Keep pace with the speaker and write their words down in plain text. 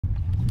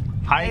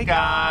Hi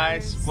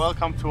guys,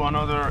 welcome to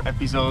another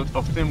episode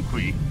of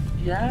Tymkwi.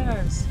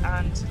 Yes,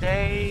 and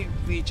today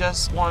we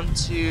just want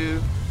to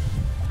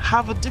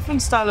have a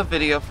different style of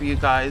video for you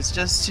guys,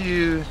 just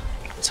to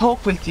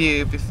talk with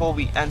you before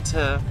we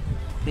enter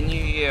the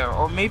new year,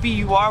 or maybe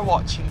you are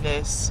watching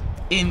this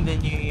in the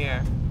new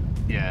year.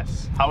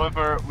 Yes,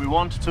 however, we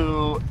want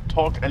to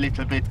talk a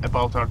little bit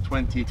about our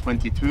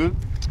 2022.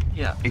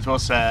 Yeah. It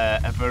was a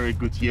very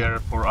good year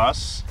for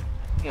us.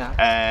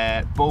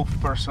 Yeah. Both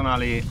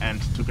personally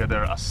and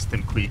together as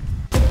Tymkwi.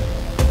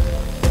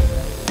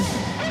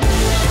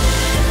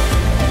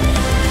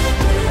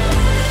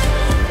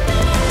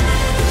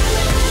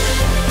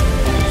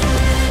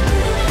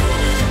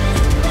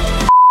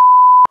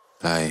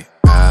 Like,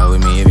 ride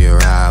with me if you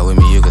ride with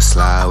me, you can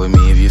slide with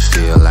me if you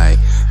feel like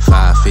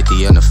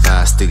 550 on the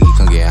 5 sticky,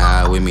 come get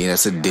high with me,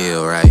 that's a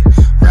deal, right?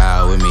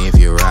 Ride with me if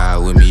you ride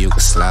with me, you can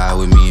slide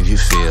with me if you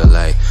feel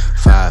like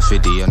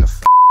 550 on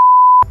the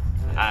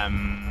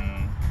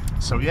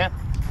So yeah,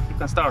 you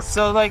can start.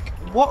 So like,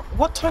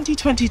 what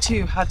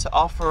 2022 had to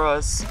offer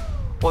us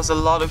was a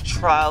lot of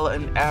trial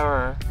and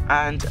error,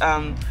 and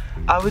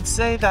I would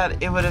say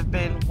that it would have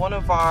been one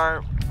of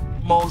our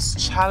most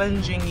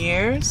challenging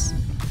years,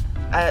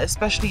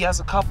 especially as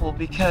a couple,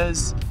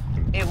 because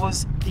it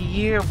was the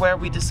year where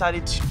we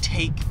decided to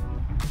take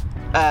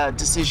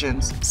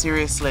decisions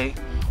seriously.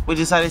 We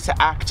decided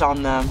to act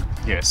on them.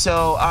 Yes.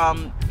 So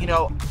you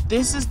know,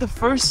 this is the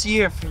first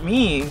year for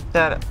me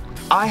that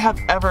I have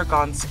ever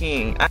gone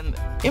skiing, and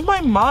in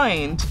my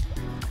mind,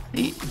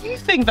 you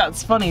think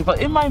that's funny, but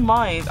in my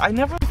mind, I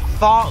never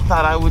thought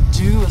that I would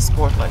do a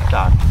sport like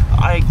that.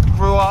 I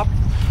grew up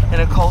in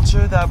a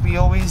culture that we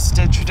always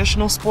did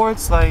traditional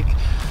sports like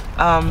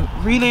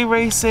relay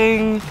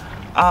racing,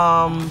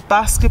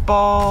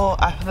 basketball,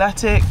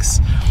 athletics.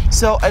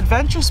 So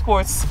adventure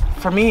sports,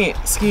 for me,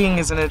 skiing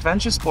is an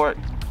adventure sport.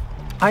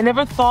 I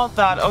never thought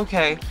that,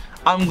 okay,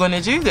 I'm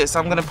gonna do this,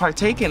 I'm gonna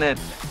partake in it.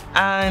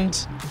 And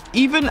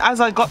even as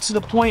I got to the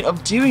point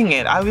of doing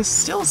it, I was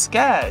still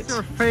scared.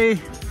 What's your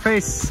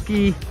face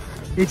ski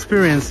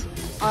experience?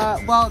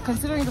 Well,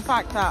 considering the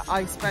fact that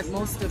I spent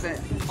most of it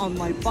on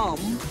my bum,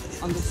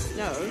 on the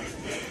snow,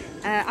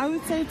 I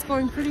would say it's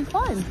going pretty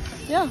fine.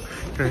 Yeah.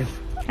 Great.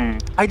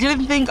 I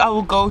didn't think I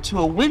would go to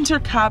a winter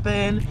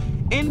cabin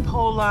in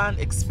Poland,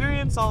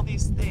 experience all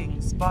these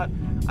things, but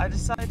I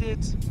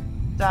decided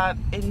that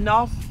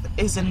enough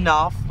is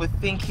enough with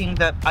thinking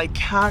that I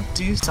can't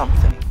do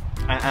something.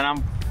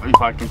 And if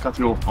I can cut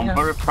you off, I'm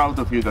very proud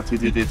of you that you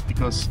did it,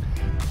 because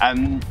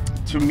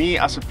to me,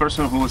 as a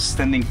person who was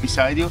standing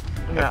beside you,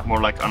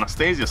 more like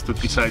Anastasia stood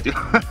beside you.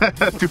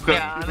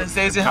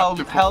 Anastasia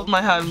held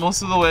my hand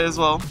most of the way as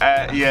well.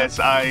 Yes,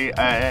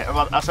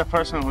 but as a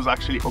person who's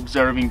actually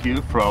observing you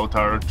throughout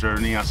our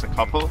journey as a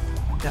couple,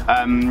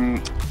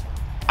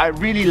 I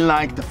really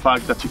like the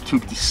fact that you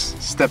took this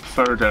step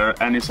further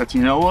and you said,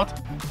 you know what,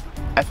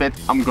 F it,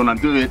 I'm gonna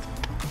do it.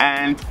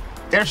 And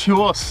there she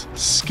was,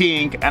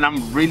 skiing, and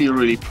I'm really,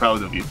 really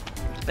proud of you.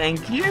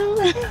 Thank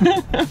you.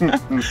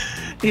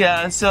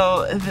 Yeah,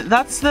 so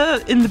that's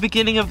in the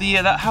beginning of the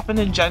year. That happened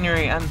in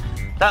January, and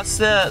that's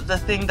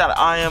the thing that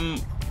I am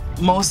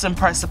most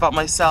impressed about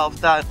myself,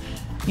 that,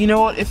 you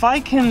know what, if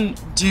I can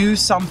do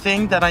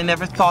something that I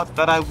never thought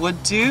that I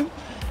would do,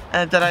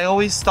 and that I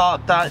always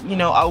thought that, you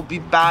know, I would be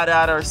bad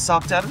at or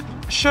sucked at it.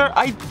 Sure,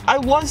 I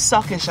was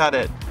suckish at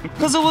it,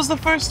 because it was the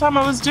first time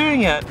I was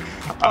doing it.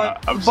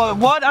 But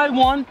what I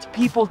want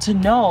people to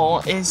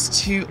know is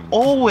to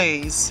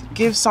always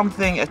give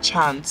something a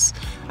chance.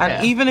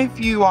 And even if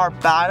you are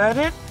bad at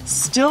it,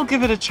 still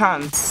give it a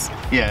chance.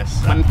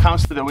 Yes, when it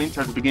comes to the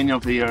winter, the beginning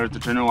of the year, the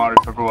January,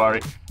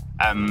 February,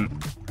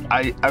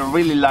 I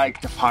really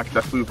like the fact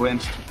that we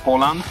went to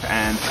Poland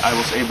and I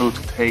was able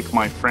to take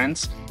my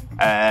friends.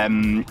 I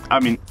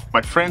mean,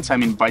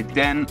 by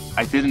then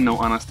I didn't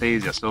know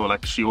Anastasia, so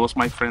like she was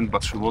my friend,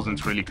 but she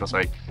wasn't really, because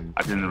I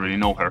didn't really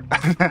know her.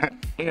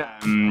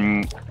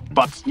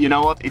 But you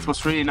know what, it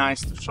was really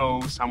nice to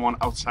show someone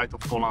outside of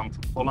Poland,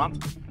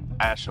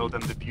 show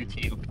them the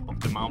beauty of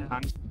the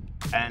mountains.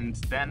 And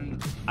then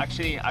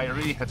actually I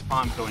really had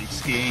fun going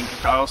skiing.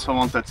 I also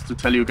wanted to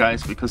tell you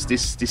guys, because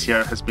this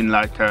year has been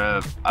like,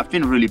 I've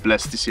been really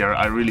blessed this year.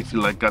 I really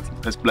feel like God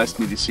has blessed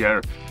me this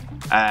year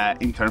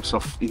in terms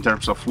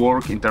of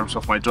work, in terms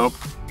of my job.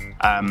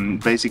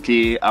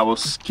 Basically I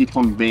was keep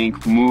on being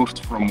moved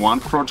from one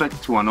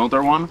project to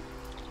another one,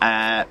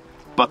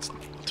 but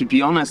to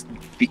be honest,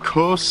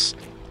 because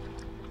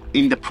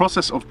in the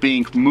process of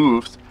being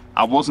moved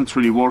I wasn't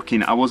really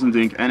working, I wasn't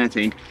doing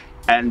anything,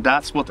 and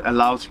that's what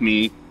allowed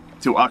me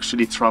to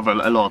actually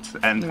travel a lot.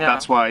 And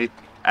that's why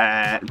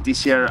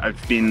this year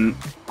I've been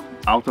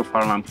out of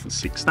Ireland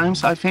 6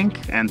 times, I think,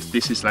 and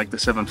this is like the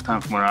 7th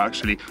time where I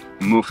actually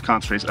moved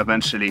countries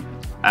eventually.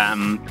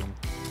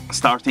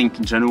 Starting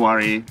in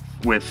January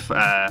with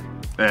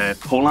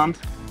Poland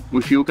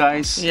with you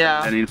guys,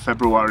 and in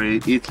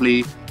February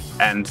Italy,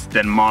 and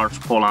then March,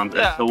 Poland,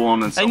 and so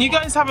on and so on. And you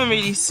guys haven't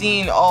really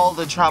seen all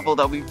the travel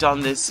that we've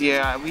done this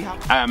year. We have.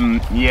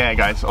 Yeah,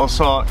 guys.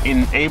 Also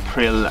in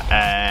April,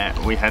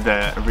 we had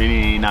a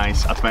really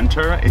nice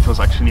adventure. It was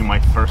actually my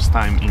first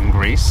time in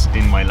Greece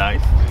in my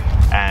life,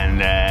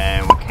 and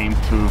we came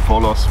to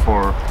Volos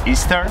for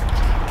Easter.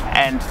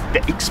 And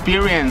the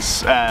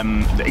experience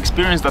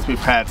that we've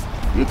had,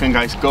 you can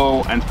guys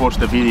go and watch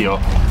the video.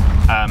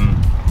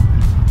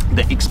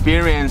 The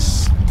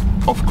experience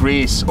of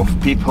Greece, of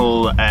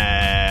people,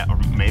 or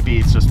maybe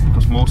it's just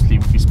because mostly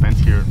we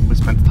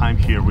spent time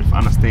here with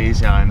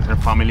Anastasia and her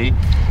family,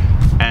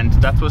 and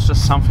that was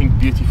just something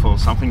beautiful,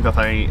 something that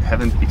I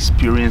haven't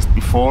experienced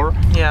before.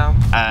 Yeah.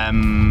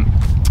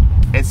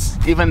 It's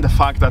even the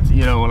fact that,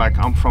 you know, like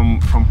I'm from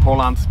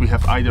Poland, we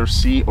have either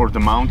sea or the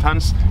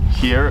mountains.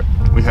 Here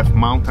we have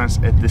mountains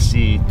and the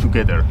sea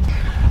together.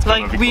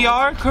 Like we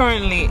are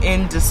currently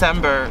in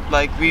December,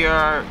 like we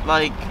are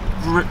like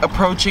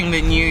approaching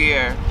the new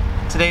year.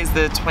 Today's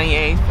the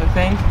 28th, I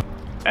think.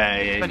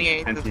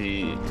 28th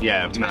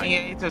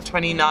or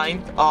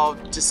 29th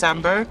of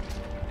December,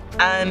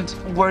 and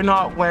we're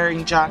not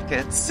wearing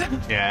jackets.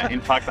 Yeah,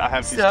 in fact I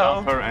have this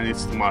jumper and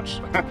it's too much.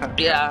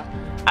 Yeah,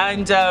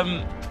 and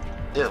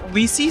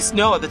we see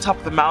snow at the top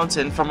of the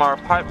mountain from our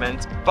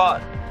apartment, but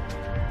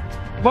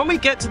when we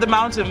get to the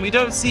mountain we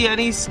don't see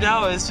any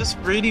snow. It's just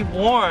really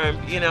warm,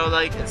 you know,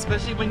 like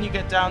especially when you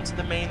get down to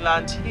the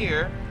mainland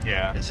here.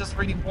 Yeah, it's just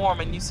really warm,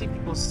 and you see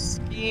people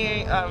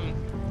skiing,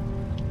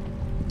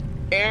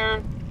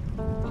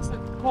 what's it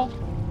called?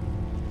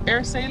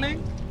 Air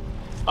sailing?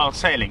 Oh,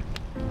 sailing.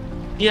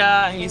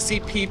 Yeah, and you see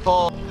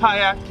people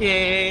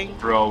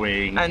kayaking,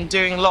 rowing, and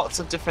doing lots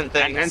of different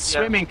things. And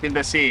swimming in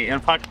the sea.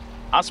 In fact,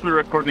 as we're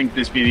recording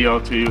this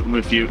video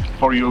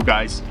for you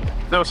guys,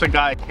 there was a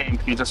guy came,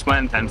 he just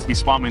went and he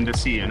swam in the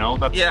sea, you know.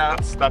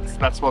 That's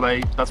what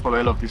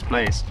I love this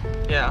place.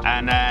 Yeah.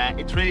 And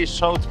it really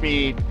showed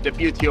me the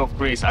beauty of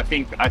Greece. I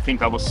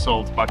think I was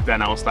sold back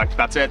then. I was like,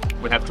 that's it,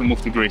 we have to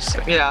move to Greece.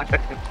 Yeah.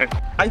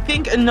 I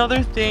think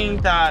another thing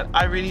that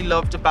I really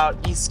loved about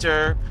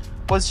Easter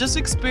was just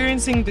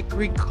experiencing the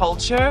Greek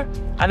culture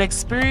and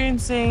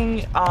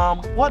experiencing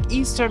what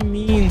Easter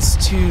means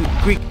to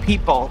Greek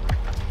people.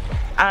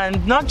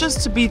 And not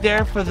just to be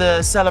there for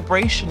the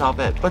celebration of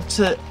it, but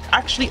to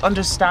actually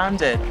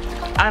understand it.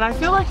 And I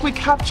feel like we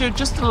captured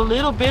just a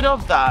little bit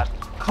of that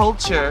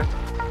culture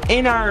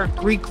in our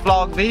Greek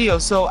vlog video.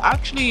 So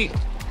actually,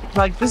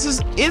 like, this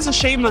is a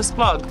shameless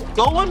plug.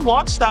 Go and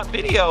watch that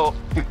video,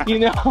 you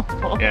know?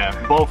 Yeah,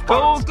 both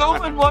parts. Go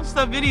and watch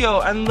that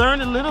video and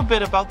learn a little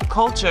bit about the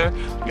culture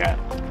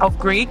of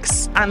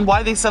Greeks and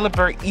why they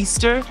celebrate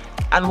Easter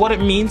and what it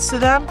means to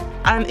them.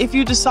 And if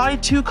you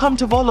decide to come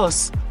to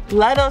Volos,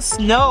 let us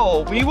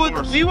know. We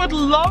would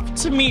love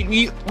to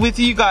meet with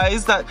you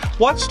guys that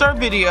watched our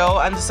video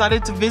and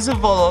decided to visit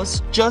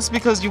Volos just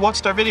because you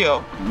watched our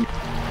video.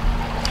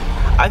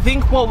 I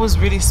think what was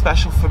really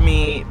special for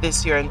me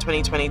this year in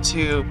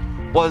 2022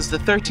 was the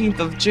 13th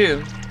of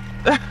June.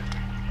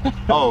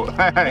 Oh,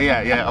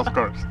 yeah, of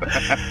course.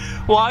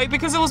 Why?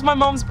 Because it was my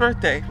mom's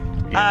birthday.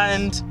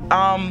 Yes.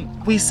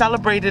 And we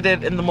celebrated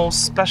it in the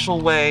most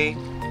special way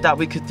that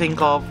we could think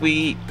of.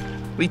 We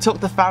took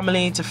the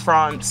family to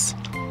France.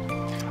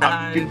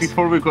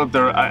 Before we got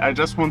there, I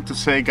just want to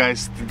say,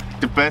 guys,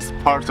 the best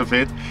part of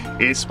it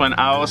is when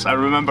I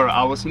remember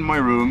I was in my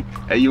room,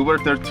 you were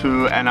there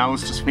too, and I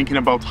was just thinking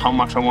about how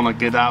much I want to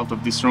get out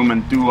of this room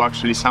and do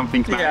actually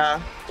something nice.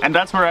 Yeah. And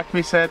that's where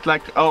Ekwi said,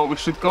 like, oh, we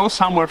should go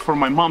somewhere for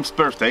my mom's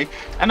birthday.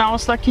 And I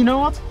was like, you know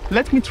what?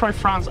 Let me try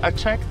France. I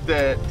checked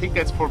the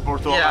tickets for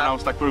Bordeaux, and I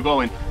was like, we're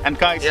going. And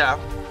guys,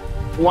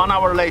 1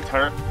 hour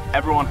later,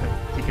 everyone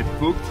had tickets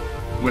booked.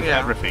 With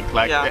everything,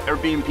 like the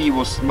Airbnb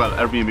was a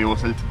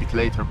little bit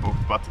later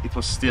booked, but it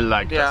was still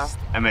like just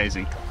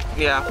amazing.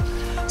 Yeah.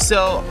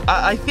 So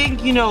I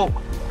think, you know,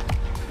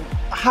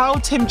 how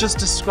Tim just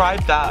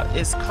described that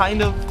is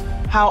kind of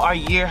how our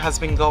year has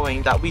been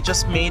going, that we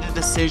just made a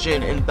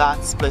decision in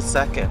that split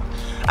second.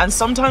 And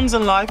sometimes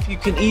in life you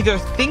can either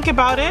think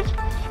about it,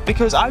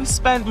 because I've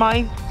spent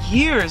my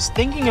years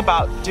thinking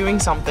about doing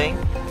something.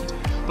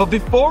 But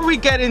before we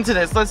get into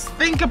this, let's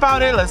think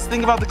about it. Let's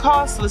think about the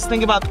cost. Let's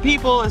think about the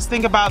people. Let's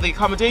think about the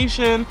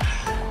accommodation.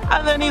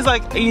 And then he's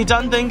like, are you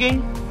done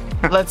thinking?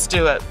 Let's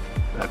do it.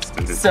 Let's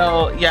do it.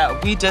 So yeah,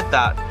 we did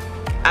that.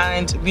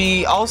 And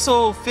we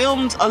also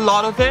filmed a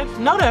lot of it.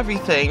 Not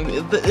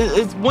everything.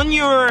 When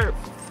you're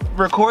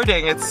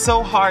recording, it's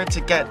so hard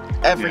to get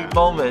every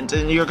moment,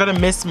 and you're gonna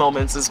miss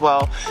moments as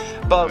well.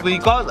 But we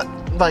got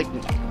like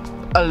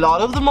a lot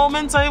of the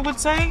moments, I would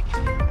say.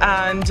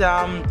 And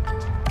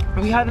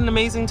we had an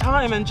amazing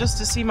time, and just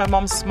to see my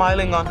mom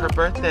smiling on her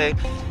birthday,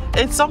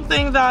 it's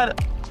something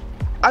that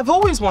I've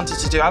always wanted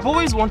to do. I've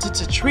always wanted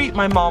to treat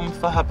my mom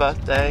for her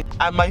birthday,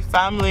 and my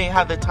family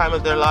had the time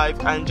of their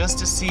life, and just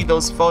to see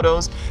those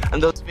photos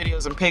and those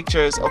videos and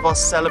pictures of us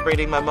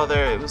celebrating my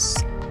mother, it was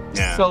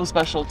so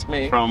special to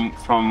me.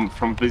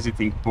 From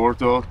visiting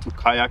Bordeaux to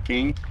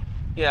kayaking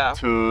Yeah.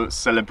 to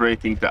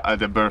celebrating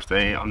the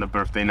birthday on the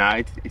birthday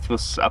night. It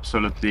was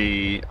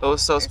absolutely, It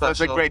was so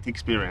special. it was a great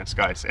experience,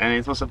 guys, and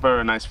it was a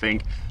very nice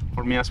thing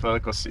for me as well,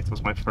 because it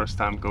was my first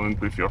time going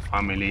with your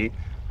family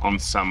on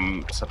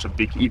such a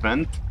big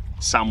event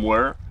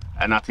somewhere,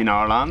 and not in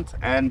Ireland,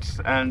 and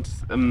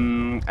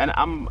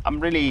I'm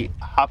really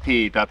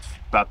happy that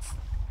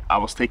I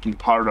was taking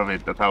part of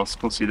it, that I was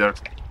considered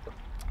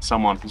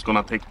someone who's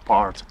gonna take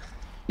part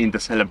in the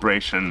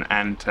celebration,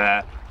 and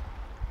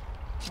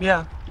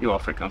Yeah. you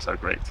Africans are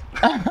great.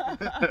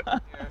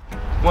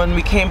 When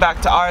we came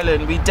back to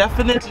Ireland, we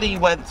definitely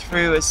went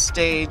through a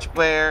stage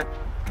where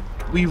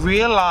we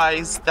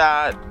realized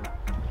that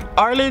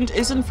Ireland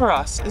isn't for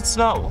us. It's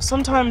not.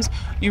 Sometimes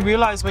you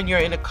realize when you're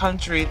in a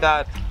country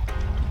that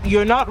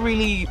you're not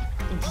really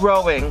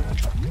growing,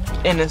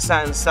 in a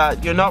sense,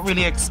 that you're not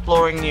really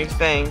exploring new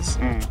things.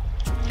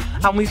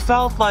 And we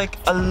felt like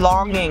a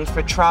longing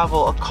for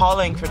travel, a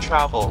calling for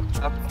travel.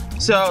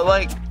 So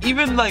like,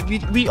 even like,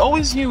 we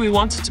always knew we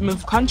wanted to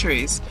move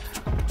countries,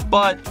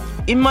 but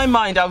in my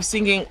mind I was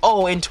thinking,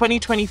 oh, in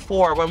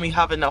 2024 when we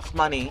have enough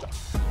money.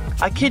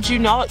 I kid you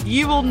not,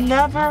 you will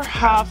never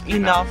have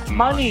enough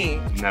money.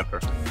 Never.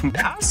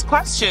 Ask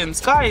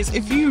questions. Guys,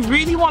 if you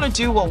really want to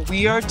do what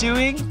we are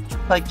doing,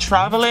 like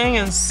traveling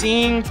and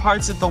seeing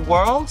parts of the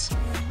world,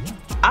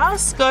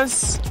 ask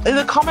us in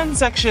the comment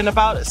section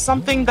about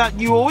something that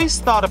you always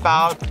thought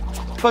about,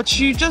 but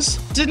you just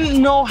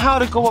didn't know how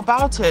to go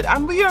about it.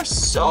 And we are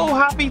so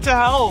happy to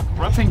help.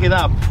 Wrapping it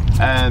up,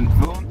 and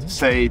we want to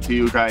say to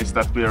you guys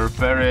that we are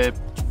very,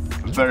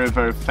 very,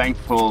 very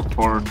thankful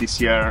for this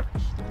year.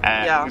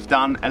 Yeah. We've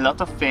done a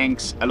lot of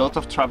things, a lot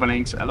of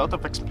travelings, a lot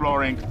of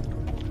exploring,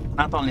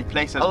 not only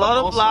places, A lot but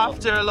of also,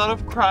 laughter, a lot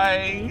of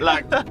crying.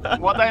 like,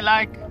 what I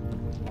like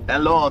a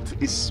lot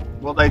is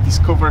what I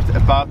discovered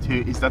about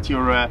you is that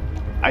you're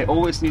I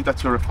always knew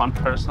that you're a fun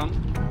person,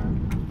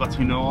 but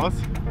you know what?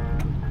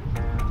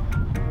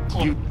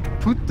 You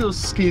put those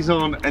skis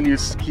on and you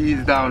ski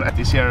down at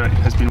this year. It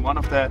has been one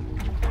of the,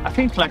 I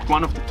think, like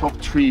one of the top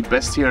 3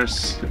 best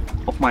years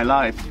of my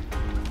life.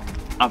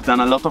 I've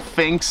done a lot of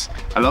things,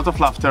 a lot of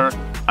laughter.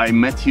 I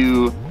met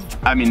you,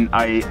 I mean,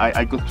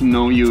 I got to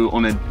know you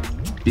on a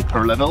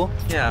deeper level.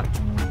 Yeah.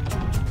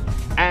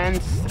 And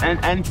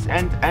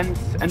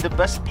the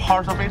best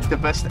part of it, the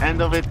best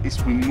end of it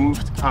is we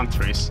moved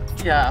countries.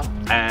 Yeah.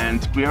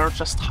 And we are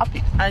just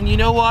happy. And you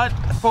know what?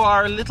 For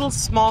our little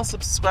small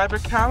subscriber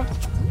count,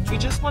 we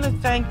just want to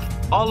thank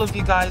all of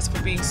you guys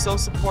for being so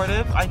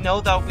supportive. I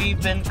know that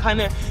we've been kind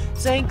of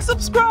saying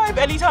subscribe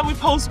anytime we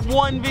post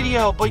one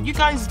video, but you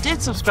guys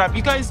did subscribe,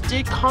 you guys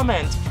did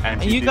comment,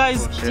 and you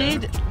guys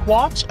did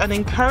watch and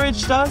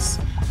encouraged us.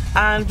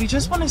 And we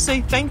just want to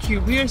say thank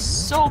you. We are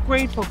so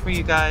grateful for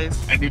you guys.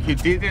 And if you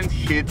didn't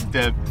hit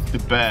the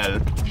bell,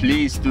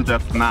 please do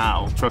that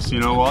now, because you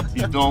know what?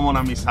 You don't want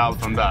to miss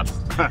out on that.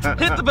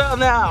 Hit the bell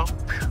now.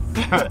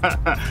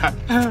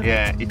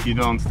 Yeah, if you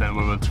don't, then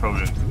we will throw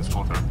you into this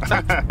water.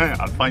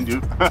 I'll find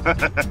you.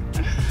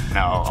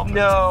 No,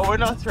 No, we're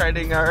not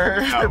threatening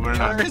our we're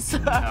not. viewers.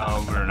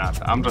 No, we're not.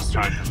 I'm just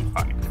trying to be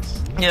funny.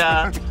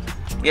 Yeah.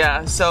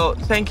 Yeah, so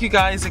thank you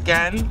guys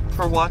again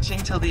for watching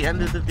till the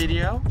end of the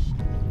video.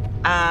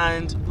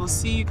 And we'll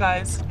see you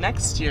guys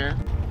next year.